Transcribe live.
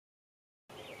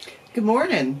Good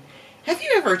morning. Have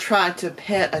you ever tried to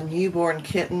pet a newborn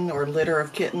kitten or litter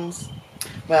of kittens?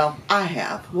 Well, I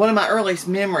have. One of my earliest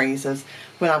memories is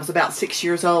when I was about 6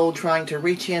 years old trying to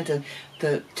reach in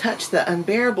to touch the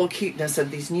unbearable cuteness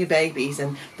of these new babies,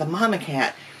 and the mama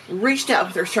cat reached out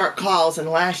with her sharp claws and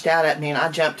lashed out at me, and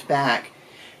I jumped back.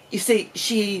 You see,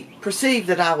 she perceived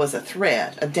that I was a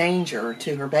threat, a danger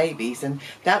to her babies, and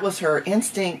that was her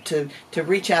instinct to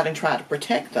reach out and try to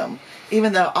protect them,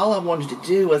 even though all I wanted to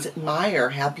do was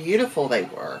admire how beautiful they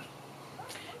were.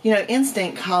 You know,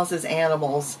 instinct causes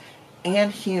animals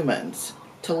and humans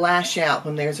to lash out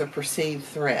when there's a perceived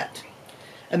threat.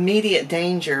 Immediate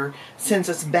danger sends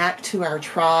us back to our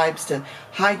tribes to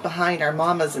hide behind our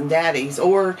mamas and daddies,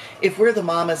 or if we're the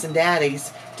mamas and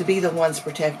daddies, to be the ones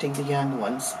protecting the young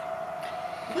ones.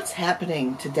 What's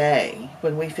happening today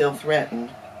when we feel threatened?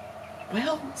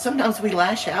 Well, sometimes we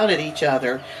lash out at each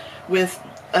other with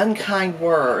unkind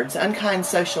words, unkind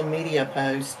social media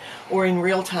posts, or in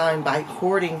real time by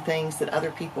hoarding things that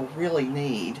other people really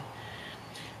need.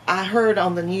 I heard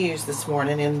on the news this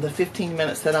morning, in the 15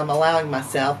 minutes that I'm allowing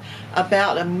myself,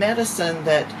 about a medicine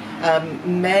that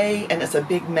may, and it's a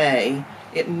big may,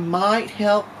 it might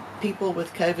help people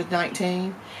with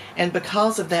COVID-19. And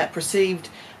because of that perceived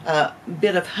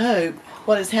bit of hope,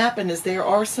 what has happened is there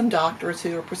are some doctors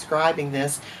who are prescribing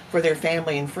this for their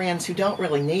family and friends who don't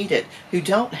really need it, who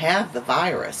don't have the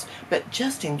virus, but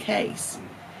just in case.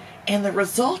 And the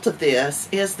result of this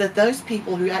is that those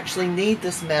people who actually need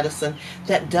this medicine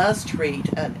that does treat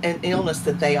an illness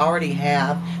that they already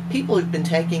have, people who've been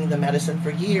taking the medicine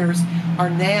for years, are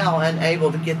now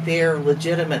unable to get their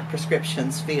legitimate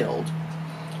prescriptions filled.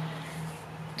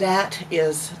 That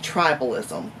is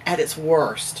tribalism at its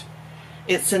worst.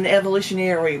 It's an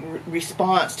evolutionary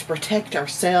response to protect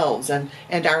ourselves and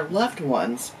our loved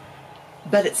ones,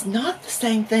 but it's not the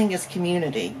same thing as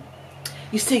community.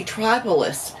 You see,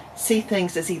 tribalists see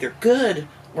things as either good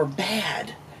or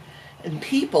bad, and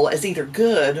people as either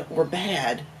good or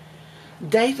bad.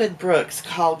 David Brooks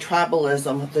called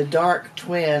tribalism the dark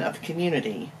twin of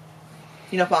community.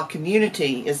 You know, while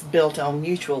community is built on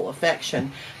mutual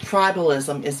affection,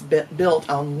 tribalism is built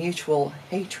on mutual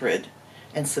hatred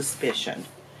and suspicion.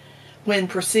 When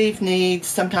perceived needs,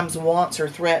 sometimes wants, are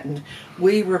threatened,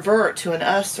 we revert to an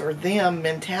us or them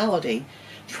mentality.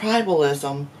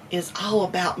 Tribalism is all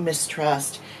about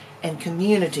mistrust, and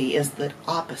community is the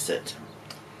opposite.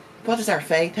 What does our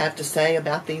faith have to say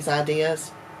about these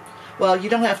ideas? Well, you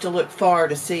don't have to look far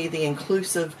to see the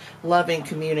inclusive, loving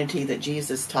community that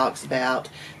Jesus talks about,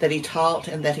 that he taught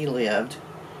and that he lived.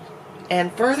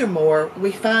 And furthermore,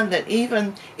 we find that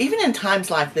even in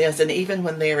times like this, and even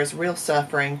when there is real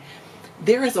suffering,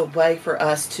 there is a way for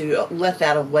us to let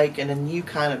that awaken a new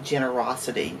kind of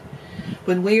generosity.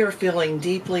 When we are feeling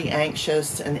deeply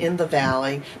anxious and in the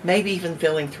valley, maybe even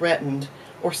feeling threatened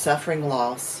or suffering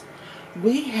loss,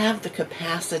 we have the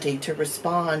capacity to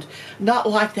respond not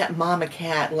like that mama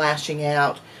cat lashing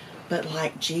out, but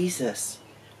like Jesus,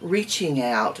 reaching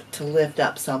out to lift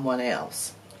up someone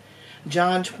else.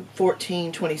 John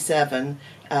 14:27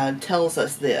 tells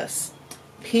us this: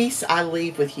 "Peace I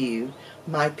leave with you,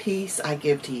 my peace I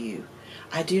give to you.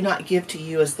 I do not give to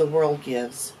you as the world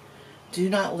gives. Do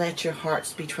not let your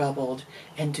hearts be troubled,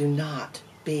 and do not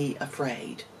be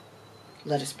afraid."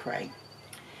 Let us pray.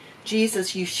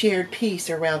 Jesus, you shared peace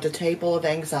around a table of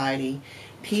anxiety,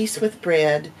 peace with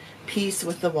bread, peace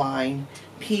with the wine,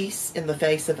 peace in the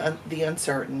face of the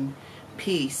uncertain,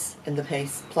 peace in the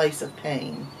place of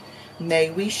pain. May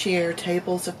we share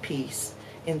tables of peace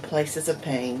in places of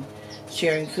pain,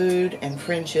 sharing food and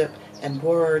friendship and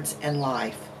words and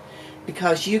life,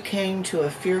 because you came to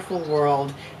a fearful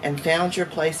world and found your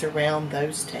place around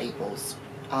those tables.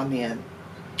 Amen.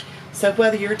 So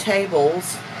whether your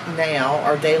tables now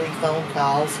are daily phone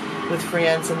calls with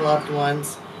friends and loved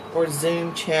ones, or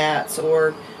Zoom chats,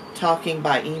 or talking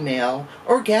by email,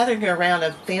 or gathering around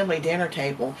a family dinner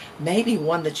table, maybe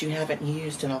one that you haven't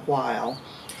used in a while,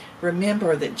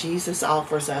 remember that Jesus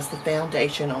offers us the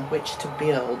foundation on which to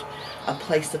build a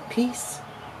place of peace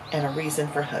and a reason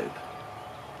for hope.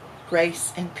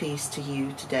 Grace and peace to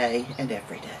you today and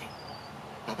every day.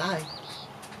 Bye-bye.